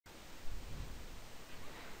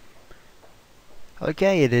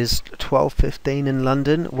Okay, it is 12:15 in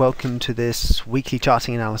London. Welcome to this weekly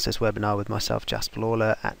charting analysis webinar with myself, Jasper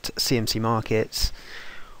Lawler, at CMC Markets.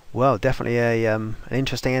 Well, definitely an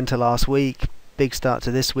interesting end to last week. Big start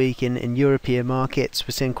to this week in European markets.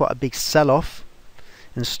 We're seeing quite a big sell-off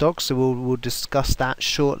in stocks, so we'll discuss that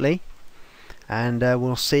shortly. And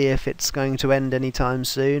we'll see if it's going to end anytime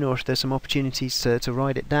soon or if there's some opportunities to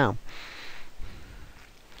ride it down.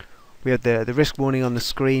 We have the risk warning on the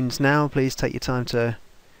screens now. Please take your time to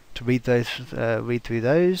read through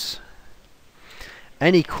those.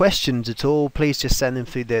 Any questions at all, please just send them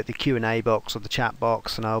through the Q&A box or the chat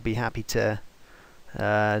box, and I'll be happy to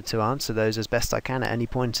answer those as best I can at any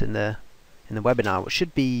point in the webinar, which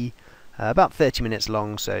should be about 30 minutes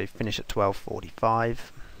long, so finish at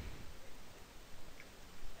 12:45.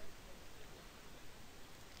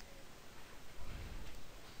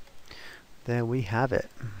 There we have it.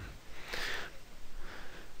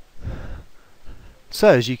 So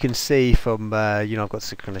as you can see from I've got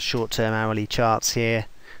some kind of short-term hourly charts here.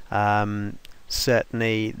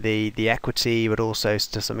 Certainly the equity, but also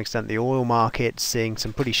to some extent the oil market, seeing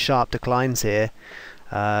some pretty sharp declines here.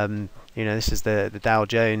 This is the Dow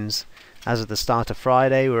Jones. As of the start of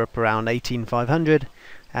Friday, we're up around 18,500.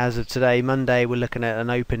 As of today, Monday, we're looking at an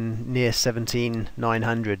open near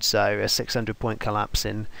 17,900. So a 600-point collapse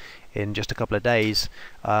in just a couple of days.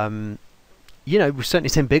 We've certainly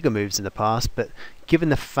seen bigger moves in the past, but given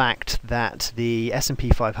the fact that the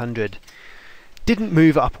S&P 500 didn't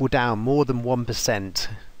move up or down more than 1%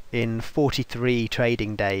 in 43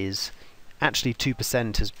 trading days, actually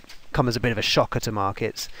 2% has come as a bit of a shocker to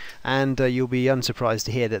markets, and you'll be unsurprised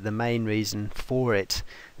to hear that the main reason for it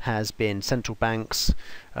has been central banks,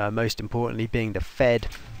 most importantly being the Fed,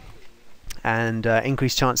 and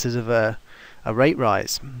increased chances of a rate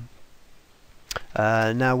rise.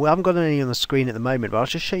 Now, we haven't got any on the screen at the moment, but I'll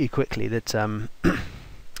just show you quickly that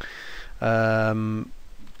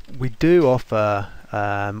we do offer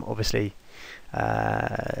obviously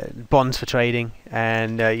bonds for trading,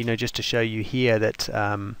 and just to show you here that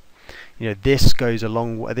this goes a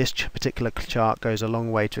long way. This particular chart goes a long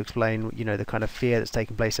way to explain the kind of fear that's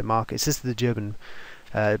taking place in markets. This is the German.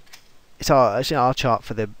 It's actually our chart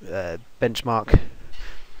for the benchmark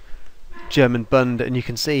German Bund, and you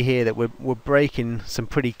can see here that we're breaking some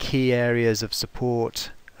pretty key areas of support.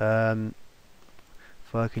 If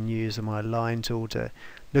I can use my line tool to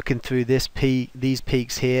looking through these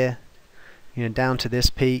peaks here, down to this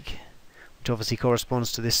peak, which obviously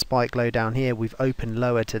corresponds to this spike low down here. We've opened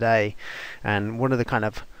lower today, and one of the kind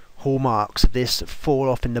of hallmarks of this fall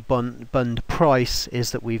off in the Bund price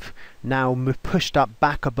is that we've now pushed up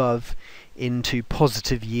back above into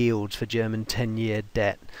positive yields for German 10-year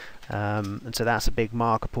debt. And so that's a big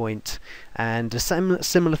marker point, and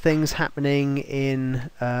similar things happening in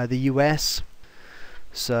the US.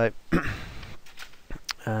 So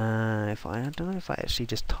I don't know if I actually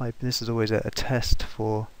just type. This is always a test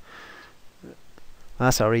for.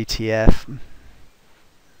 That's our ETF.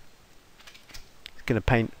 It's going to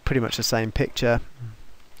paint pretty much the same picture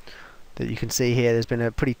that you can see here. There's been a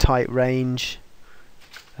pretty tight range.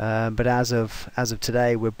 But as of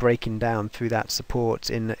today, we're breaking down through that support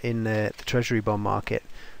in the treasury bond market.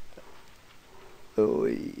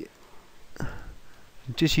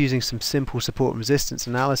 Just using some simple support and resistance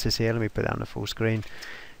analysis here. Let me put that on the full screen.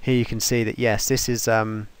 Here you can see that yes, this is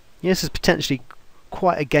potentially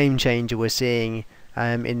quite a game changer we're seeing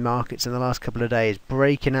in markets in the last couple of days,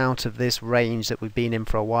 breaking out of this range that we've been in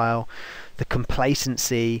for a while. The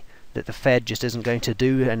complacency that the Fed just isn't going to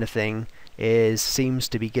do anything seems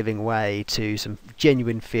to be giving way to some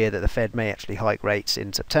genuine fear that the Fed may actually hike rates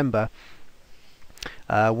in September.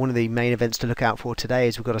 One of the main events to look out for today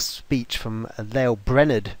is we've got a speech from Lael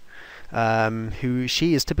Brainerd, who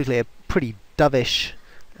she is typically a pretty dovish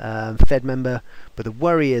Fed member, but the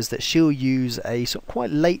worry is that she'll use a sort of quite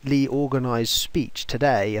lately organised speech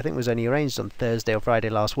today, I think it was only arranged on Thursday or Friday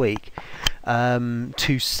last week,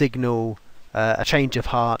 to signal a change of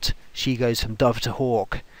heart. She goes from dove to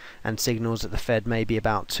hawk and signals that the Fed may be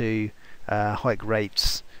about to hike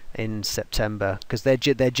rates in September, because they're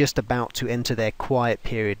just about to enter their quiet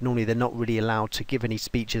period. Normally they're not really allowed to give any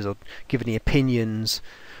speeches or give any opinions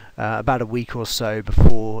about a week or so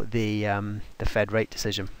before the Fed rate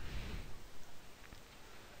decision.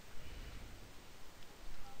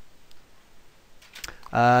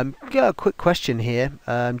 Got a quick question here,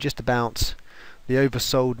 just about the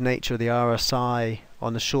oversold nature of the RSI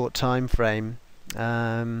on the short time frame.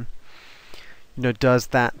 Does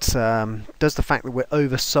the fact that we're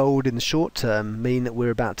oversold in the short term mean that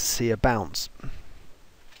we're about to see a bounce?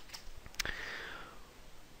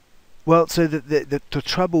 Well, so the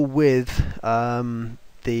trouble with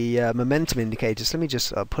the momentum indicators, let me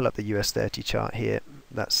just pull up the US 30 chart here,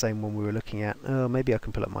 that same one we were looking at. Oh, maybe I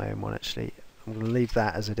can pull up my own one actually. I'm going to leave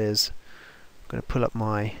that as it is. I'm going to pull up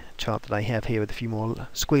my chart that I have here with a few more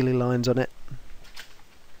squiggly lines on it.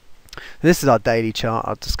 This is our daily chart.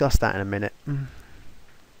 I'll discuss that in a minute.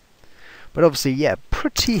 But obviously, yeah,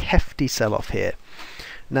 pretty hefty sell-off here.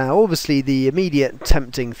 Now, obviously, the immediate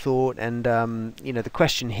tempting thought, and the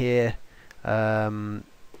question here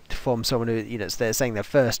from someone who, they're saying their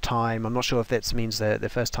first time. I'm not sure if that means their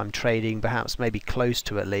first time trading, perhaps maybe close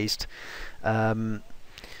to at least.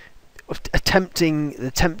 Attempting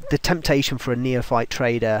the temptation for a neophyte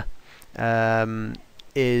trader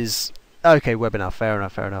is okay. Webinar, fair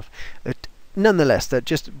enough. Nonetheless, that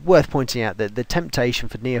just worth pointing out that the temptation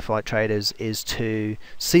for neophyte traders is to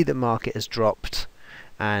see the market has dropped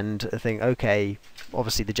and think, okay,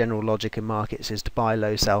 obviously the general logic in markets is to buy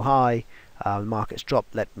low, sell high. The market's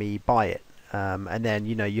dropped, let me buy it. And then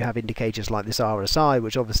you have indicators like this RSI,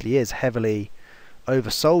 which obviously is heavily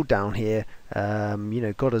oversold down here.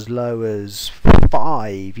 Got as low as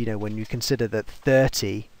 5. When you consider that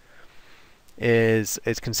 30 is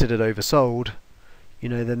considered oversold,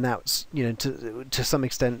 then that's to some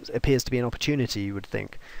extent appears to be an opportunity, you would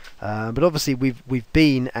think. But obviously we've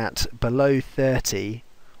been at below 30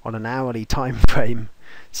 on an hourly time frame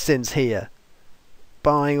since here.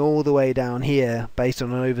 Buying all the way down here based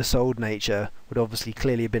on an oversold nature would obviously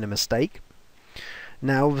clearly have been a mistake.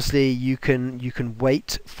 Now obviously you can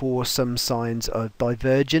wait for some signs of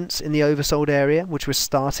divergence in the oversold area, which we're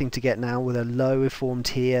starting to get now with a low formed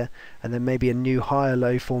here and then maybe a new higher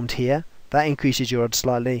low formed here. That increases your odds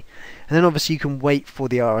slightly, and then obviously you can wait for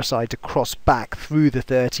the RSI to cross back through the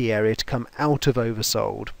 30 area to come out of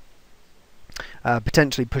oversold,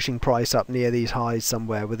 potentially pushing price up near these highs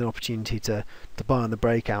somewhere with an opportunity to buy on the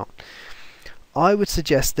breakout. I would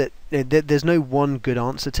suggest that there's no one good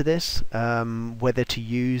answer to this, whether to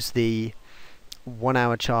use the 1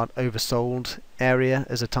 hour chart oversold area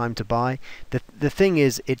as a time to buy. The thing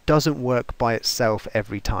is, it doesn't work by itself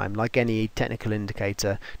every time. Like any technical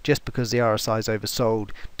indicator, just because the RSI is oversold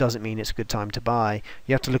doesn't mean it's a good time to buy.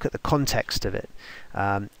 You have to look at the context of it.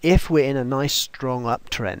 If we're in a nice strong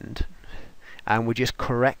uptrend and we're just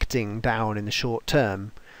correcting down in the short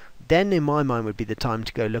term, then in my mind would be the time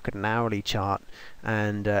to go look at an hourly chart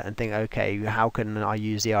and think, okay, how can I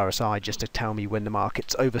use the RSI just to tell me when the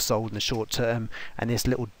market's oversold in the short term and this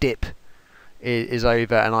little dip is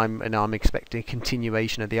over, and I'm expecting a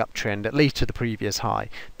continuation of the uptrend at least to the previous high.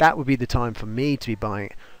 That would be the time for me to be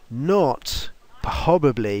buying, not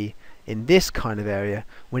probably in this kind of area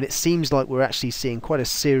when it seems like we're actually seeing quite a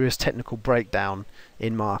serious technical breakdown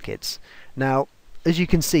in markets. Now, as you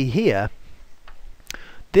can see here,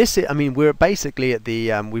 we're basically at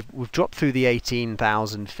the we've dropped through the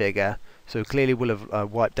 18,000 figure, so clearly we'll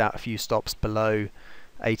have wiped out a few stops below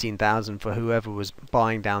 18,000 for whoever was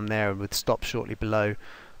buying down there with stops shortly below.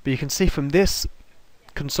 But you can see from this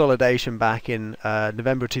consolidation back in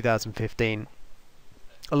November 2015,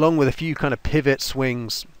 along with a few kind of pivot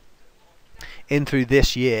swings in through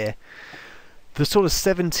this year, the sort of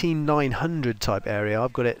 17,900 type area,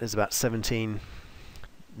 I've got it as about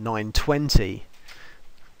 17,920,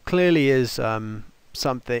 clearly is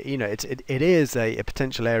something, it is a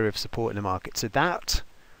potential area of support in the market. So that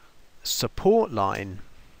support line,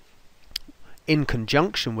 in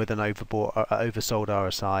conjunction with an oversold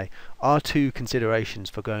RSI, are two considerations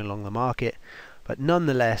for going along the market. But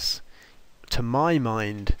nonetheless, to my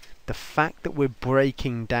mind, the fact that we're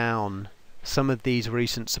breaking down some of these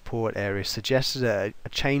recent support areas suggests a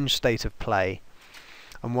changed state of play.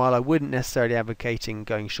 And while I wouldn't necessarily advocating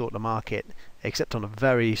going short the market, except on a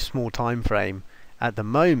very small time frame at the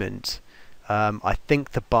moment, I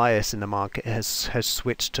think the bias in the market has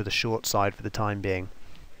switched to the short side for the time being.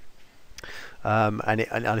 And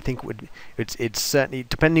I think it's certainly,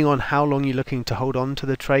 depending on how long you're looking to hold on to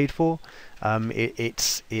the trade for,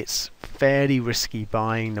 it's fairly risky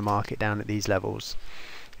buying the market down at these levels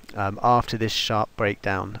after this sharp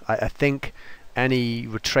breakdown. I think any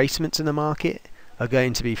retracements in the market are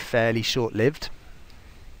going to be fairly short-lived.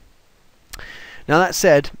 Now that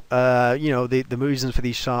said, the reasons for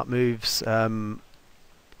these sharp moves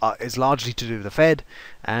is largely to do with the Fed,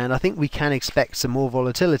 and I think we can expect some more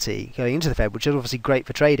volatility going into the Fed, which is obviously great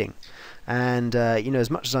for trading. And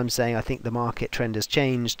as much as I'm saying I think the market trend has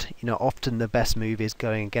changed, often the best move is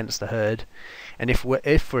going against the herd. And if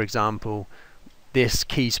for example this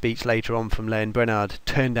key speech later on from Leon Brennard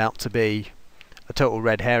turned out to be a total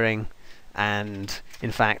red herring, and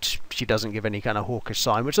in fact she doesn't give any kind of hawkish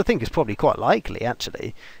sign, which I think is probably quite likely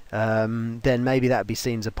actually, then maybe that would be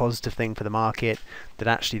seen as a positive thing for the market, that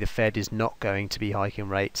actually the Fed is not going to be hiking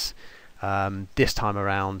rates this time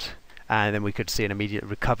around, and then we could see an immediate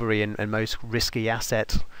recovery in most risky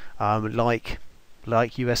assets like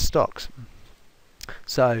US stocks.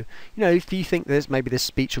 So, if you think maybe this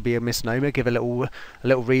speech will be a misnomer, give a little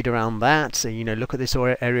read around that. So, look at this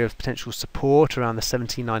area of potential support around the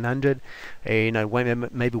 17,900.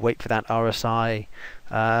 Maybe wait for that RSI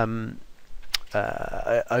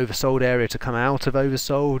oversold area to come out of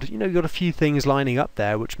oversold. You've got a few things lining up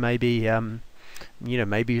there, which maybe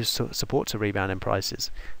maybe supports a rebound in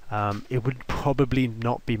prices. It would probably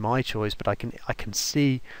not be my choice, but I can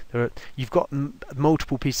see you've got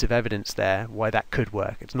multiple pieces of evidence there why that could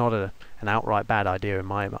work. It's not an outright bad idea in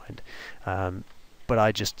my mind, but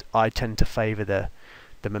I tend to favour the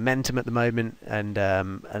momentum at the moment, and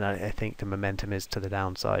I think the momentum is to the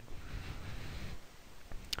downside.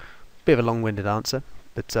 Bit of a long-winded answer,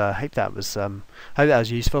 but hope that was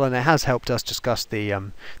useful, and it has helped us discuss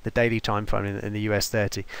the daily time frame in the US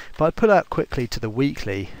 30. But I pull out quickly to the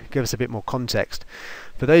weekly, give us a bit more context.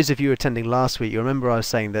 For those of you attending last week, you remember I was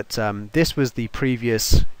saying that this was the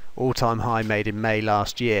previous all-time high made in May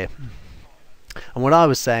last year, and what I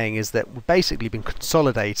was saying is that we've basically been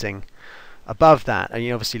consolidating above that.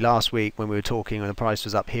 And obviously last week when we were talking, when the price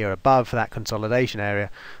was up here above that consolidation area,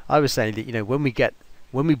 I was saying that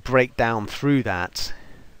when we break down through that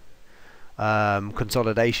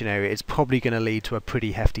consolidation area, it's probably going to lead to a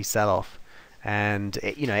pretty hefty sell-off, and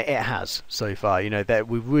it has so far. That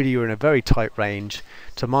we really are in a very tight range.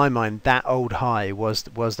 To my mind, that old high was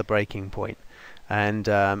the breaking point, and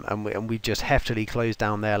we just heftily closed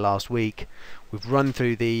down there last week. We've run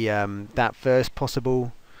through the that first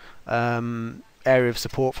possible area of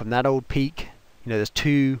support from that old peak. There's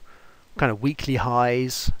two kind of weekly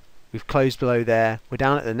highs. We've closed below there. We're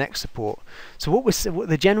down at the next support. So what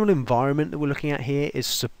the general environment that we're looking at here is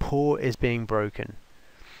support is being broken.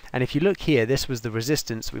 And if you look here, this was the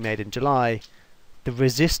resistance we made in July. The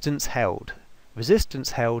resistance held.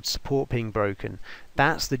 Resistance held, support being broken.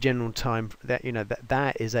 That's the general time that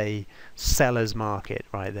that is a seller's market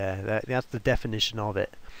right there. That's the definition of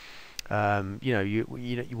it.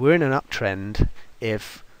 We're in an uptrend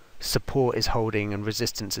if support is holding and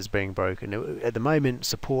resistance is being broken. At the moment,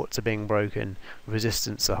 supports are being broken,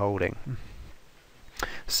 resistance are holding.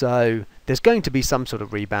 So there's going to be some sort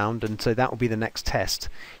of rebound, and so that will be the next test.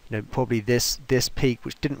 Probably this peak,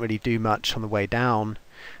 which didn't really do much on the way down,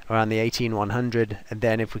 around the 18,100, and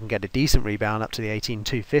then if we can get a decent rebound up to the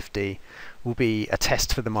 18,250, will be a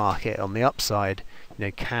test for the market on the upside.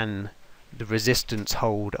 Can the resistance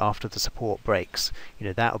hold after the support breaks?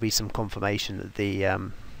 That will be some confirmation that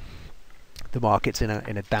the market's in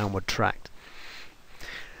a downward track.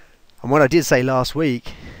 And what I did say last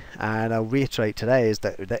week, and I'll reiterate today, is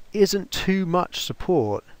that there isn't too much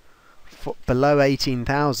support below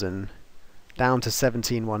 18,000 down to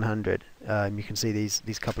 17,100. You can see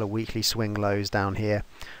these couple of weekly swing lows down here.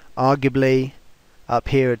 Arguably up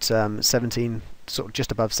here at 17, sort of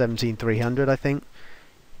just above 17,300, I think.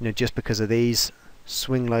 Just because of these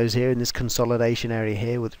swing lows here in this consolidation area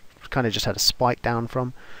here, with kind of just had a spike down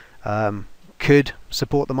from. Could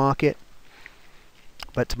support the market,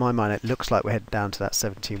 but to my mind it looks like we're heading down to that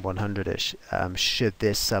 17,100ish. Should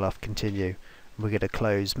this sell-off continue, we're going to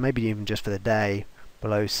close maybe even just for the day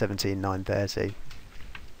below 17,930.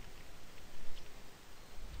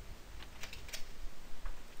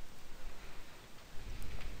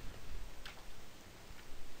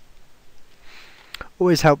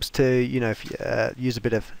 Always helps to use a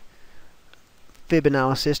bit of fib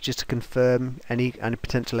analysis just to confirm any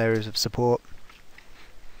potential areas of support.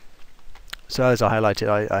 So as I highlighted,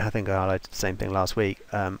 I think I highlighted the same thing last week.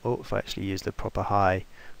 If I actually use the proper high,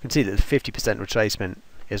 you can see that the 50% retracement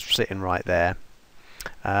is sitting right there.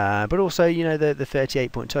 But also, the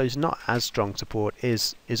 38.2 is not as strong support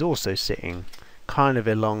is also sitting kind of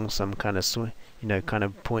along some kind of kind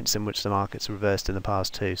of points in which the market's reversed in the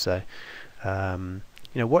past too. So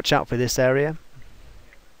watch out for this area.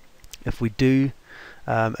 If we do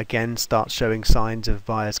again start showing signs of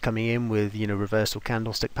buyers coming in with reversal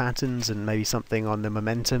candlestick patterns and maybe something on the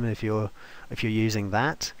momentum, if you're using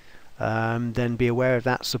that, then be aware of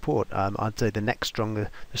that support. I'd say the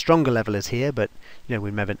stronger level is here, but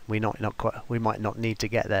we might not need to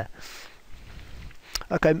get there.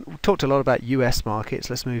 Okay, we talked a lot about US markets.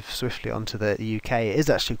 Let's move swiftly on to the UK. It is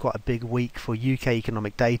actually quite a big week for UK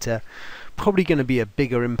economic data. Probably going to be a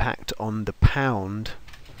bigger impact on the pound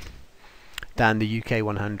than the UK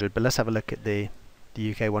 100, but let's have a look at the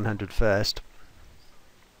UK 100 first.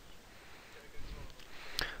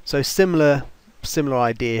 So similar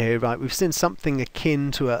idea here, right? We've seen something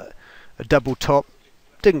akin to a double top.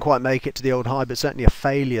 Didn't quite make it to the old high, but certainly a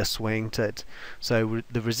failure swing to it. So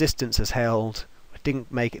the resistance has held,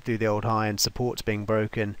 didn't make it through the old high, and support's being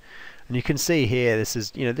broken. And you can see here, this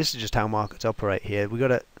is just how markets operate here. We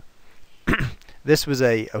got a this was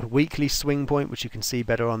a weekly swing point, which you can see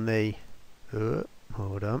better on the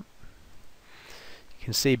hold on. You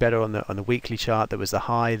can see better on the weekly chart. There was a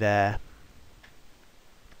high there,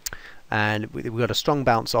 and we got a strong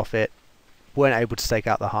bounce off it. Weren't able to take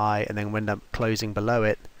out the high, and then ended up closing below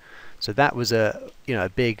it. So that was a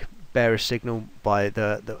big bearish signal by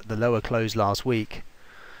the lower close last week,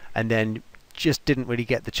 and then just didn't really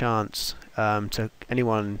get the chance to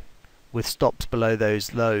anyone with stops below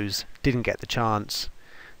those lows didn't get the chance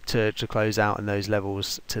to close out in those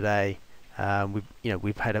levels today.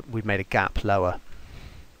 We've made a gap lower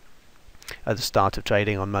at the start of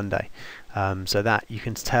trading on Monday, so that you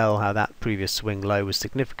can tell how that previous swing low was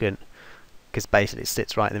significant, because basically it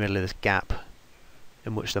sits right in the middle of this gap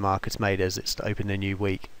in which the market's made as it's opened a new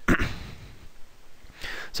week.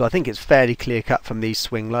 So I think it's fairly clear cut from these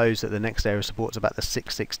swing lows that the next area of support is about the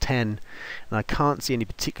 6610, and I can't see any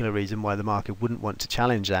particular reason why the market wouldn't want to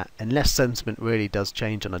challenge that, unless sentiment really does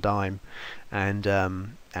change on a dime and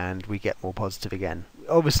we get more positive again.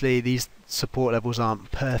 Obviously these support levels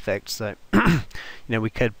aren't perfect, so we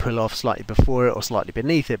could pull off slightly before it or slightly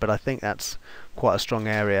beneath it, but I think that's quite a strong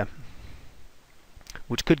area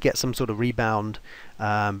which could get some sort of rebound,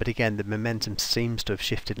 but again the momentum seems to have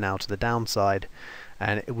shifted now to the downside,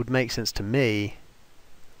 and it would make sense to me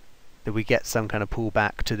that we get some kind of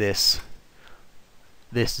pullback to this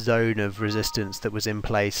zone of resistance that was in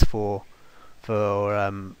place for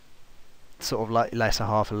sort of like lesser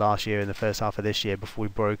half of last year and the first half of this year before we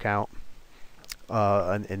broke out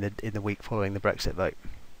in the week following the Brexit vote.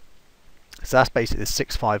 So that's basically the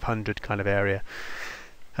 6,500 kind of area,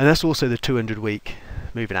 and that's also the 200-week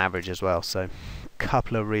moving average as well. So a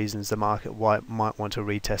couple of reasons the market might want to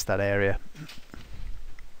retest that area.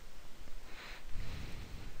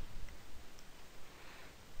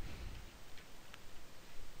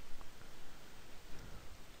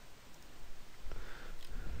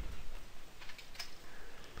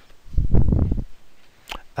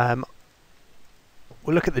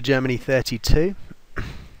 We'll look at the Germany 32.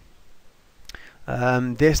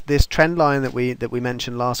 This trend line that we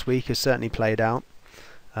mentioned last week has certainly played out.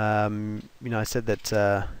 I said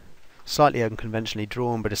that slightly unconventionally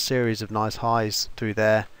drawn, but a series of nice highs through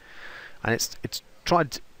there, and it's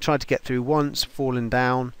tried to get through once, fallen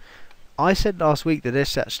down. I said last week that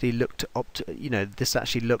this actually looked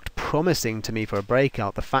promising to me for a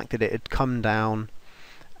breakout. The fact that it had come down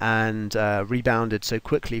and rebounded so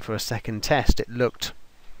quickly for a second test, it looked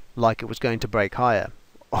like it was going to break higher.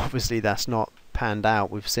 Obviously that's not panned out.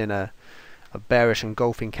 We've seen a bearish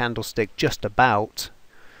engulfing candlestick just about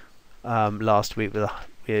last week with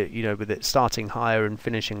with it starting higher and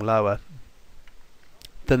finishing lower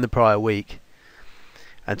than the prior week.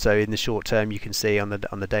 And so in the short term you can see on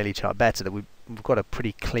the daily chart better that we've got a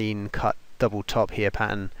pretty clean cut double top here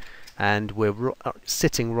pattern, and we're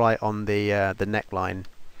sitting right on the neckline.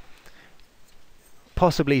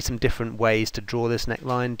 Possibly some different ways to draw this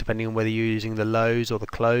neckline depending on whether you're using the lows or the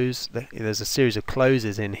close. There's a series of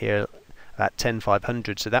closes in here at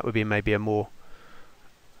 10,500, so that would be maybe a more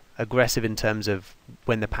aggressive in terms of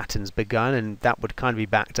when the pattern's begun, and that would kind of be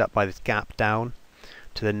backed up by this gap down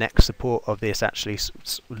to the next support of this actually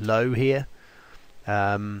low here.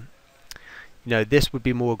 This would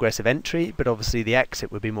be more aggressive entry, but obviously the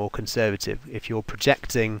exit would be more conservative. If you're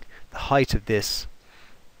projecting the height of this,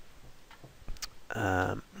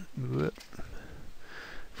 if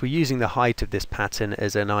we're using the height of this pattern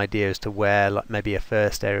as an idea as to where like maybe a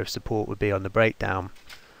first area of support would be on the breakdown,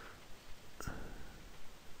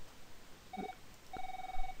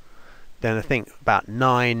 then I think about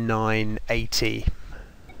 9,980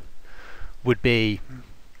 would be,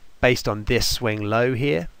 based on this swing low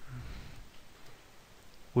here,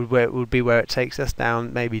 would be where it takes us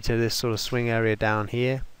down maybe to this sort of swing area down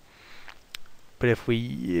here. But if we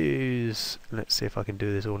use, let's see if I can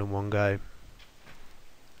do this all in one go.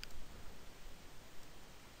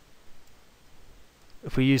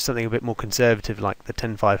 If we use something a bit more conservative like the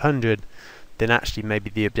 10,500, then actually maybe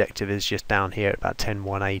the objective is just down here at about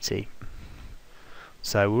 10,180.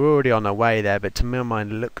 So we're already on our way there, but to my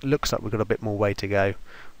mind looks like we've got a bit more way to go.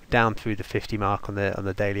 Down through the 50 mark on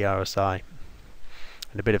the daily RSI,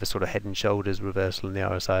 and a bit of a sort of head and shoulders reversal in the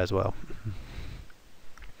RSI as well.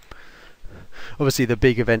 Obviously the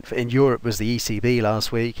big event in Europe was the ECB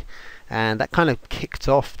last week, and that kind of kicked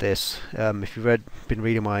off this. If you've been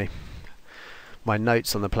reading my my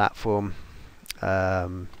notes on the platform. I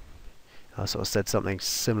sort of said something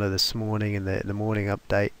similar this morning in the morning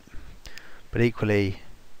update, but equally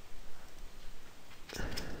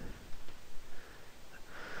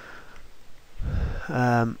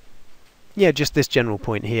yeah, just this general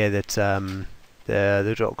point here that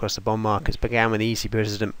the drop across the bond markets began when the ECB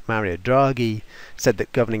President Mario Draghi said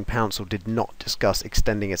that governing council did not discuss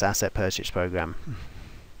extending its asset purchase program.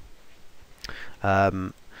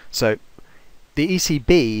 So the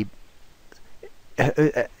ECB,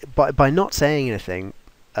 by not saying anything,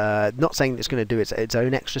 not saying that it's going to do its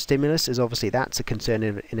own extra stimulus, is obviously that's a concern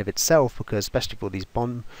in of itself, because especially for these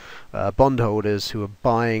bondholders who are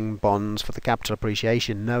buying bonds for the capital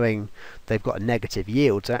appreciation, knowing they've got a negative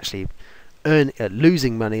yield, to actually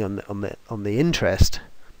losing money on the interest,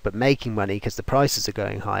 but making money because the prices are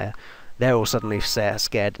going higher, they're all suddenly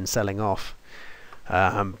scared and selling off.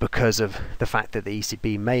 Because of the fact that the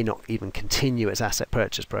ECB may not even continue its asset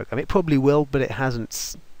purchase program. It probably will, but it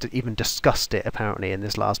hasn't even discussed it apparently in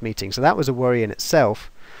this last meeting. So that was a worry in itself.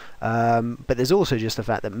 But there's also just the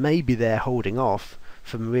fact that maybe they're holding off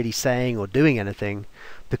from really saying or doing anything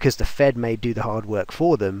because the Fed may do the hard work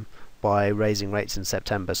for them by raising rates in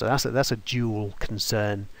September. So that's a dual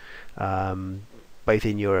concern, both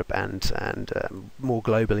in Europe and more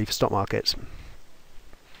globally for stock markets.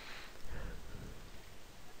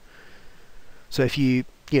 So if you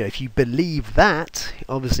believe that,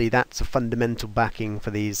 obviously that's a fundamental backing for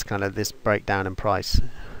these this breakdown in price.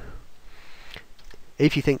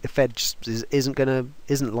 If you think the Fed just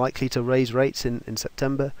isn't likely to raise rates in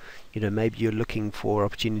September, maybe you're looking for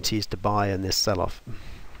opportunities to buy in this sell-off.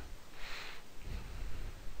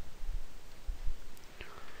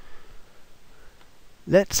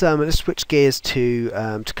 Let's switch gears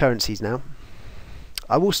to currencies now.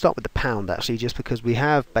 I will start with the pound actually, just because we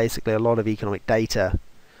have basically a lot of economic data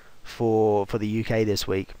for the UK this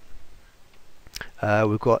week.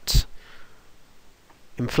 We've got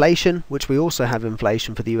inflation, which we also have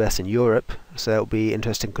inflation for the US and Europe, so it'll be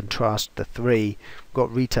interesting to contrast the three. We've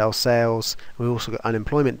got retail sales, we've also got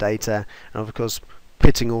unemployment data, and of course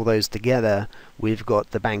putting all those together, we've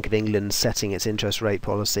got the Bank of England setting its interest rate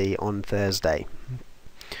policy on Thursday.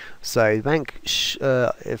 So the bank,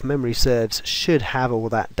 if memory serves, should have all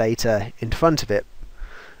that data in front of it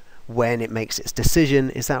when it makes its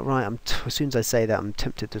decision. Is that right? As soon as I say that, I'm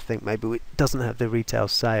tempted to think maybe it doesn't have the retail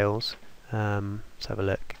sales. Let's have a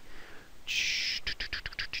look.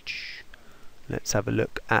 Let's have a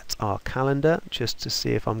look at our calendar just to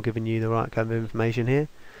see if I'm giving you the right kind of information here.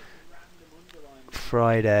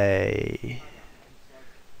 Friday,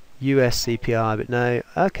 US CPI, but no.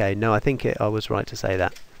 Okay, no, I think I was right to say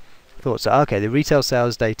that. Thought so. Okay, the retail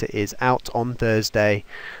sales data is out on Thursday,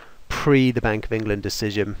 pre the Bank of England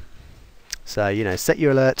decision. So set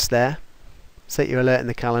your alerts there. Set your alert in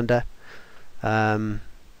the calendar.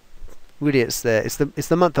 Really, it's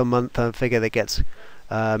the month-on-month figure that gets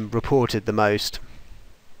reported the most.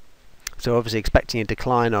 So obviously expecting a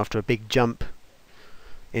decline after a big jump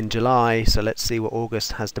in July. So let's see what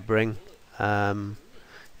August has to bring.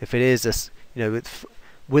 If it is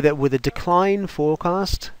with a decline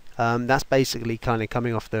forecast. That's basically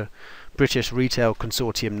coming off the British Retail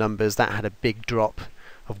Consortium numbers. That had a big drop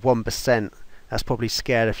of 1%. That's probably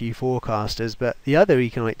scared a few forecasters, but the other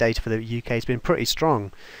economic data for the UK has been pretty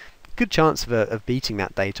strong. Good chance of beating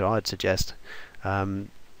that data, I'd suggest. Brexit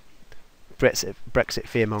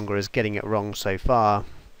fearmongers getting it wrong so far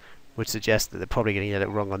would suggest that they're probably going to get it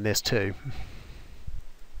wrong on this too.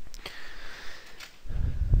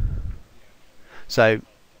 So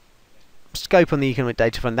scope on the economic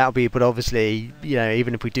data front, that'll be, but obviously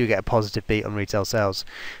even if we do get a positive beat on retail sales,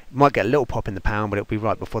 it might get a little pop in the pound, but it'll be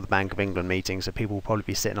right before the Bank of England meeting, so people will probably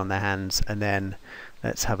be sitting on their hands. And then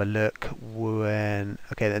let's have a look and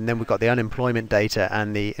then we've got the unemployment data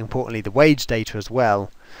and importantly the wage data as well,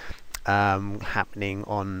 happening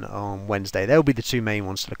on Wednesday. They'll be the two main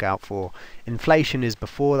ones to look out for. Inflation is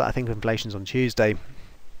before that. I think inflation's on Tuesday,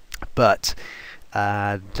 but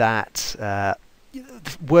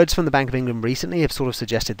words from the Bank of England recently have sort of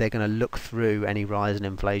suggested they're going to look through any rise in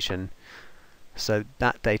inflation, so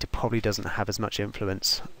that data probably doesn't have as much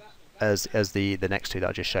influence as the next two that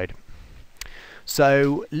I just showed.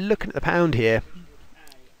 So looking at the pound here,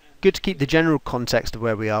 good to keep the general context of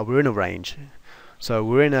where we are. We're in a range, so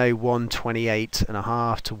we're in a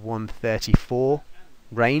 128.5 to 134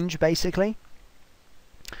 range basically,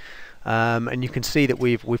 and you can see that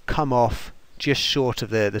we've come off just short of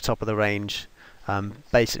the top of the range.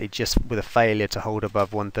 Basically just with a failure to hold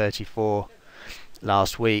above 134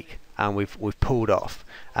 last week, and we've pulled off,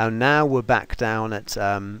 and now we're back down at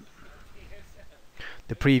the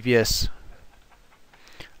previous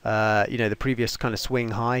the previous kind of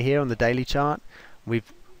swing high here on the daily chart.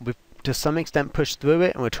 We've to some extent pushed through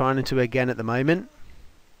it, and we're trying to again at the moment.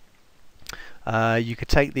 You could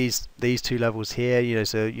take these two levels here,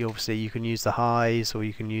 so obviously you can use the highs, or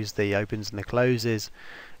you can use the opens and the closes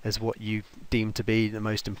as what you deem to be the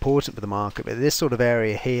most important for the market. But this sort of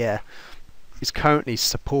area here is currently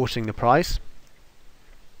supporting the price.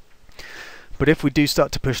 But if we do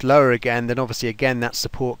start to push lower again, then obviously again that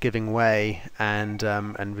support giving way and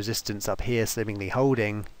resistance up here seemingly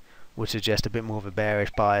holding would suggest a bit more of a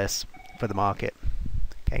bearish bias for the market.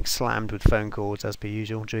 Getting slammed with phone calls as per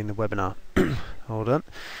usual during the webinar. Hold on.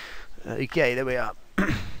 Okay, there we are.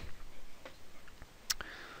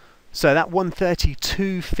 So that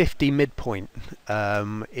 132.50 midpoint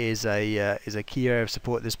is a key area of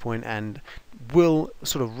support at this point, and will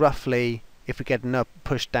sort of roughly, if we get enough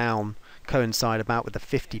push down, coincide about with the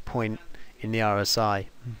 50 point in the RSI.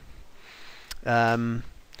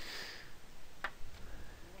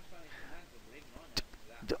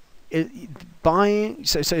 Buying.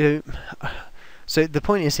 So the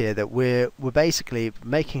point is here that we're basically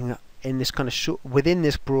making, in this kind of within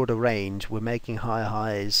this broader range, we're making higher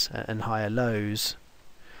highs and higher lows,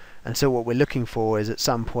 and so what we're looking for is at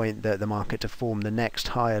some point the market to form the next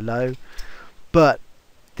higher low. But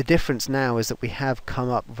the difference now is that we have come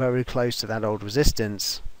up very close to that old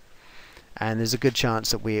resistance, and there's a good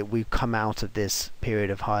chance that we come out of this period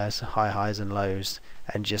of high highs and lows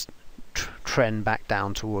and just trend back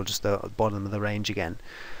down towards the bottom of the range again.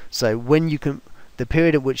 So when you can, the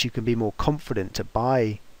period at which you can be more confident to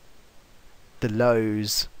buy the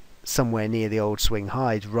lows somewhere near the old swing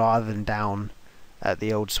highs rather than down at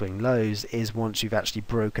the old swing lows, is once you've actually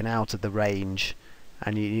broken out of the range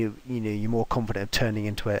and you're more confident of turning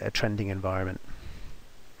into a trending environment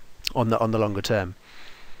on the longer term.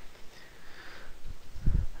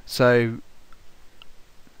 So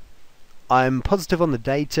I'm positive on the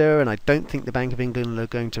data, and I don't think the Bank of England are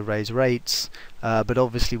going to raise rates, but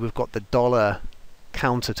obviously we've got the dollar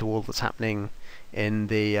counter to all that's happening in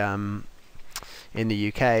the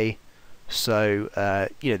UK. So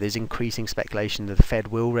there's increasing speculation that the Fed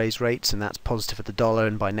will raise rates, and that's positive for the dollar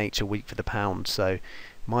and by nature weak for the pound. So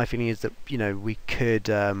my feeling is that we could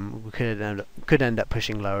end up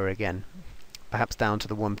pushing lower again, perhaps down to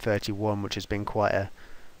the 131, which has been quite a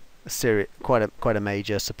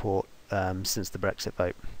major support since the Brexit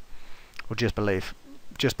vote, or just below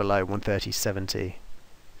 130.70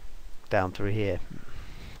 down through here.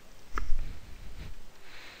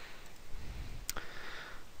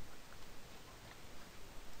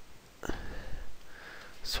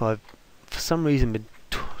 So I've for some reason been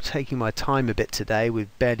taking my time a bit today. We've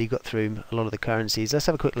barely got through a lot of the currencies. Let's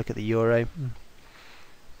have a quick look at the euro.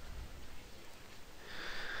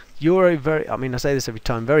 Euro, I say this every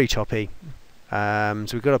time, very choppy. So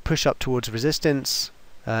we've got to push up towards resistance,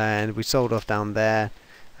 and we sold off down there.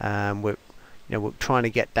 We're trying to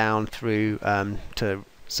get down through to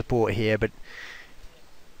support here, but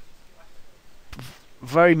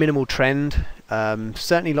very minimal trend.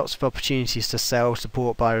 Certainly lots of opportunities to sell,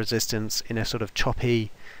 support, buy, resistance in a sort of choppy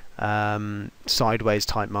sideways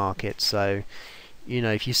type market. So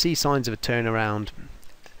if you see signs of a turnaround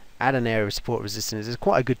at an area of support resistance, there's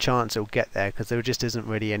quite a good chance it'll get there, because there just isn't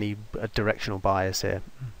really any directional bias here.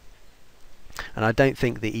 And I don't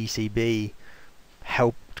think the ECB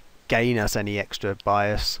helped gain us any extra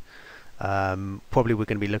bias. Probably we're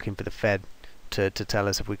going to be looking for the Fed to tell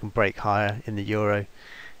us if we can break higher in the euro,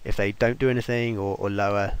 if they don't do anything, or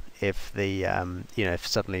lower if the if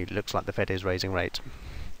suddenly it looks like the Fed is raising rates.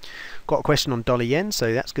 Got a question on dollar yen,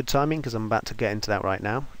 so that's good timing because I'm about to get into that right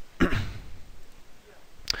now.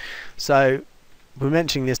 So we're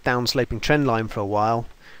mentioning this downsloping trend line for a while.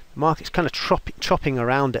 The market's kind of chopping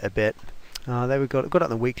around it a bit. There we got it on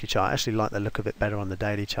the weekly chart. I actually like the look of it better on the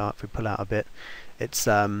daily chart if we pull out a bit. It's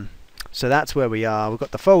so that's where we are. We've got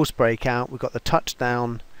the false breakout, we've got the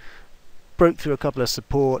touchdown, broke through a couple of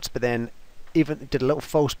supports, but then even did a little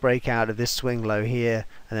false breakout of this swing low here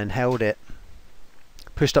and then held it,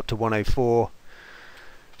 pushed up to 104,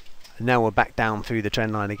 and now we're back down through the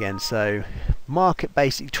trend line again. So market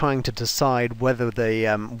basically trying to decide whether the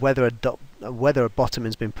whether a bottom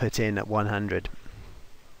has been put in at 100.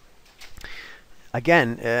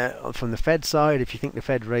 Again, from the Fed side, if you think the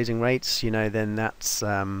Fed raising rates, then that's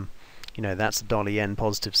that's a dollar yen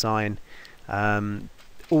positive sign.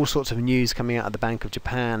 All sorts of news coming out of the Bank of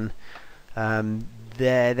Japan.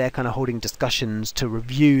 They're kind of holding discussions to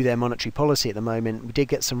review their monetary policy at the moment. We did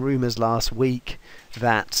get some rumours last week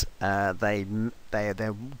that they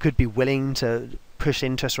could be willing to push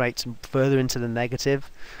interest rates further into the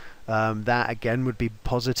negative. That again would be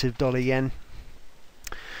positive dollar yen.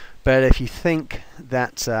 But if you think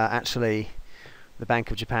that actually the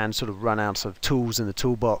Bank of Japan sort of run out of tools in the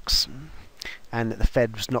toolbox, and that the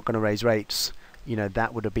Fed was not going to raise rates, you know,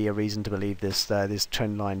 that would be a reason to believe this this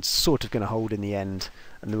trend line's sort of going to hold in the end,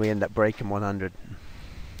 and then we end up breaking 100.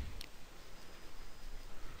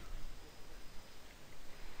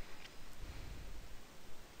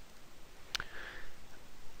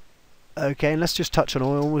 Okay, and let's just touch on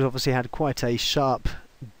oil. We've obviously had quite a sharp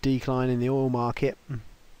decline in the oil market.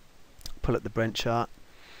 Pull up the Brent chart.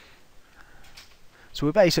 So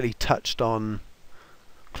we basically touched on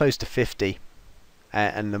close to 50,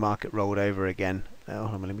 and the market rolled over again.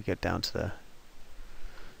 Hold on, let me go down to the.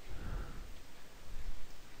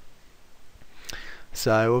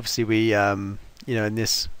 So obviously we, you know, in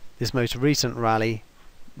this most recent rally,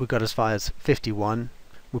 we got as far as 51.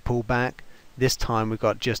 We pulled back. This time we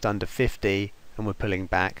got just under 50, and we're pulling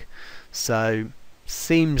back. So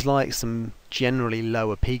seems like some generally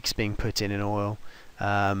lower peaks being put in oil.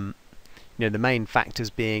 You know, the main factors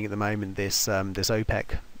being at the moment this this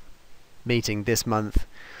OPEC meeting this month.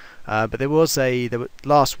 But there was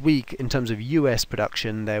last week, in terms of US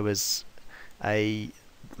production, there was a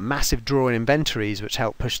massive draw in inventories which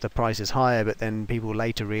helped push the prices higher, but then people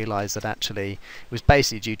later realized that actually it was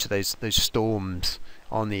basically due to those storms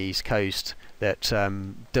on the East Coast that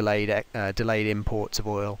delayed imports of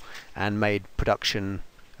oil and made production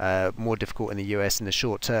more difficult in the US in the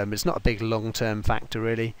short term. It's not a big long-term factor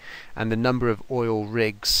really, and the number of oil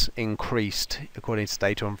rigs increased according to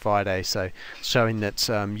data on Friday, so showing that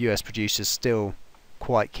US producers still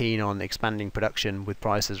quite keen on expanding production with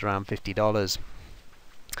prices around $50.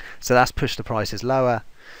 So that's pushed the prices lower.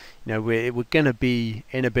 You know, we're going to be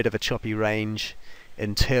in a bit of a choppy range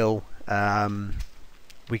until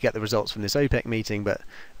we get the results from this OPEC meeting. But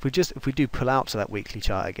if we do pull out to that weekly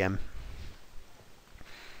chart again,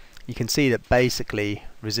 you can see that basically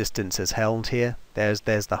resistance has held here. There's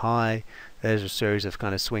the high. There's a series of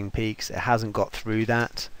kind of swing peaks. It hasn't got through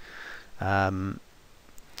that, and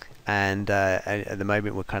at the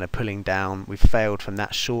moment we're kind of pulling down. We've failed from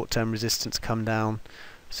that short-term resistance come down.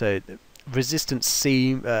 So resistance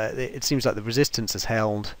it seems like the resistance has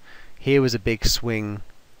held. Here was a big swing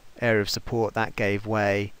area of support that gave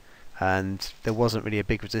way, and there wasn't really a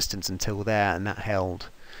big resistance until there, and that held.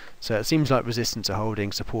 So it seems like resistance are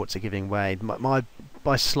holding, supports are giving way.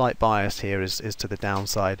 My slight bias here is to the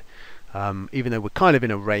downside, even though we're kind of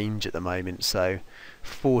in a range at the moment. So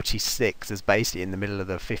 46 is basically in the middle of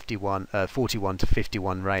the 41 to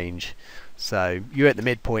 51 range. So you're at the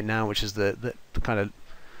midpoint now, which is the kind of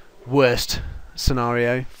worst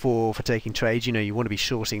scenario for taking trades. You know, you want to be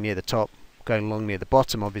shorting near the top, going long near the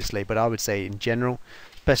bottom, obviously. But I would say in general,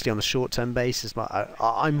 especially on the short-term basis,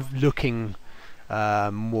 I'm looking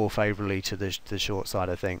more favourably to the short side,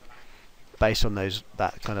 I think, based on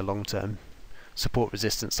that kind of long-term support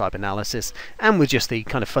resistance type analysis, and with just the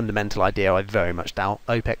kind of fundamental idea. I very much doubt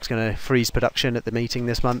OPEC's going to freeze production at the meeting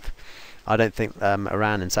this month. I don't think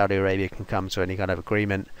Iran and Saudi Arabia can come to any kind of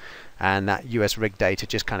agreement, and that US rig data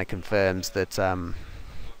just kind of confirms that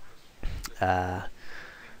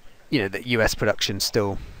you know, that US production's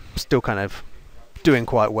still kind of doing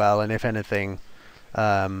quite well, and if anything,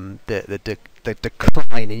 the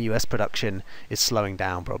decline in US production is slowing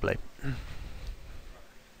down probably.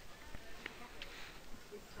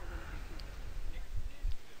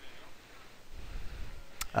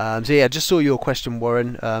 So yeah, I just saw your question,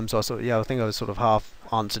 Warren. So I think I was sort of half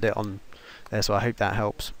answered it on there, so I hope that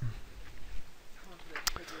helps.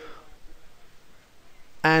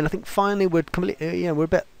 And I think finally we're we're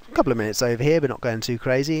a couple of minutes over here, but not going too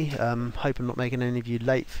crazy. Hope I'm not making any of you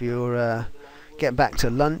late for your getting back to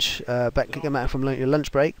lunch, getting back from your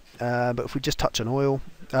lunch break. But if we just touch on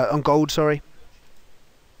on gold, sorry.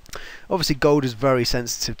 Obviously, gold is very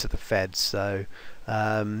sensitive to the Fed, so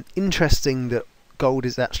interesting that gold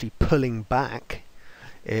is actually pulling back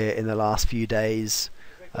in the last few days,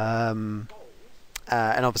 and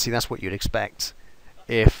obviously that's what you'd expect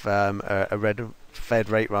if a Fed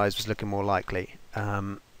rate rise was looking more likely.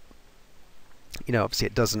 You know, obviously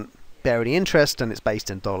it doesn't bear any interest, and it's based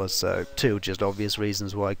in dollars, so two just obvious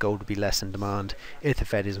reasons why gold would be less in demand if the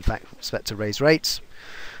Fed is in fact expected to raise rates.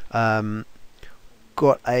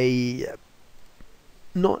 Got a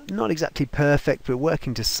not exactly perfect, but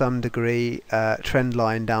working to some degree, trend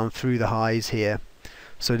line down through the highs here.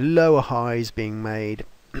 So lower highs being made,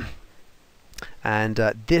 and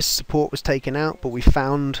this support was taken out, but we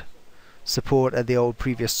found support at the old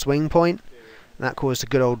previous swing point, and that caused a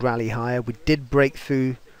good old rally higher. We did break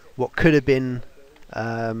through what could have been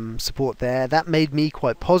support there. That made me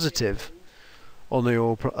quite positive on the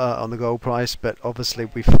on the gold price, but obviously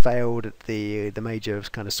we failed at the major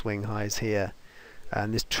kind of swing highs here,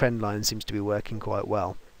 and this trend line seems to be working quite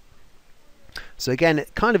well. So again,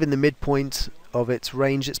 kind of in the midpoint of its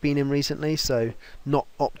range it's been in recently, so not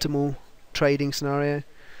optimal trading scenario.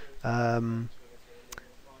 You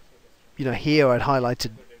know, here I'd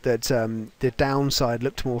highlighted that the downside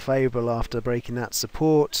looked more favourable after breaking that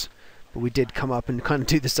support, but we did come up and kind of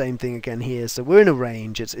do the same thing again here. So we're in a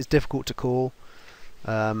range. It's difficult to call.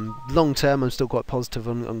 Long term, I'm still quite positive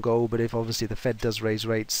on gold, but if obviously the Fed does raise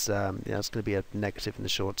rates, yeah, it's going to be a negative in the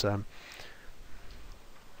short term.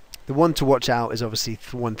 The one to watch out is obviously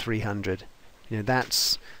 1,300. You know,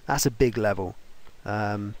 that's a big level.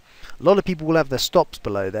 A lot of people will have their stops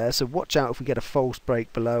below there, so watch out if we get a false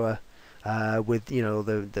break below with, you know,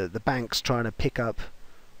 the banks trying to pick up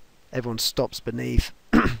everyone's stops beneath,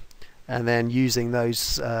 and then using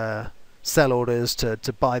those sell orders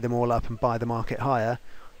to buy them all up and buy the market higher.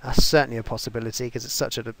 That's certainly a possibility because it's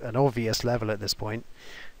such an obvious level at this point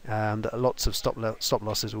that lots of stop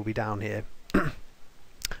losses will be down here.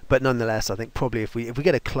 But nonetheless, I think probably if we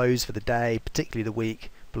get a close for the day, particularly the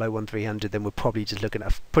week, below 1,300, then we're probably just looking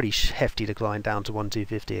at a pretty hefty decline down to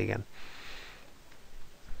 1,250 again.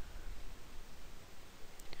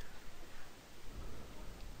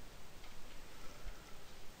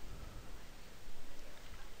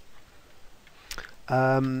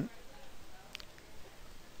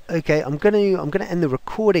 Okay, I'm gonna end the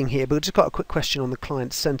recording here, but I've just got a quick question on the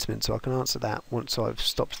client sentiment, so I can answer that once I've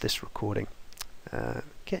stopped this recording.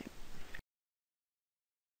 Okay.